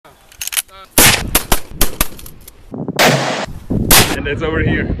And it's over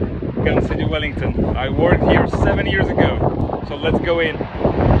here, Gun City, Wellington. I worked here 7 years ago, so let's go in.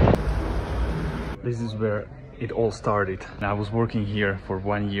 This is where it all started. I was working here for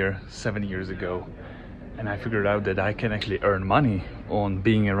 1 year, 7 years ago, and I figured out that I can actually earn money on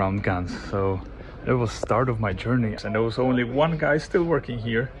being around guns. So that was the start of my journey, and there was only one guy still working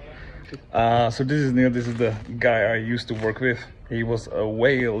here. So this is Neil. This is the guy I used to work with. He was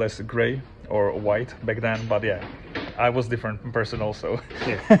way less gray or white back then, but yeah, I was different person also.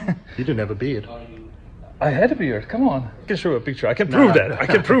 Yeah. You didn't have a beard. I had a beard. Come on, I can show a picture. I can prove that. I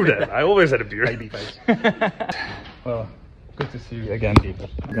can prove that. I always had a beard. Baby face. Well, good to see you again, people.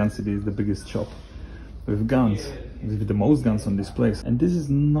 Gun City is the biggest shop with guns, with the most guns on this place, and this is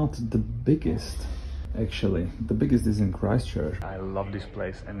not the biggest. Actually, the biggest is in Christchurch. I love this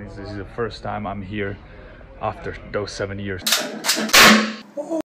place, and this is the first time I'm here after those 7 years.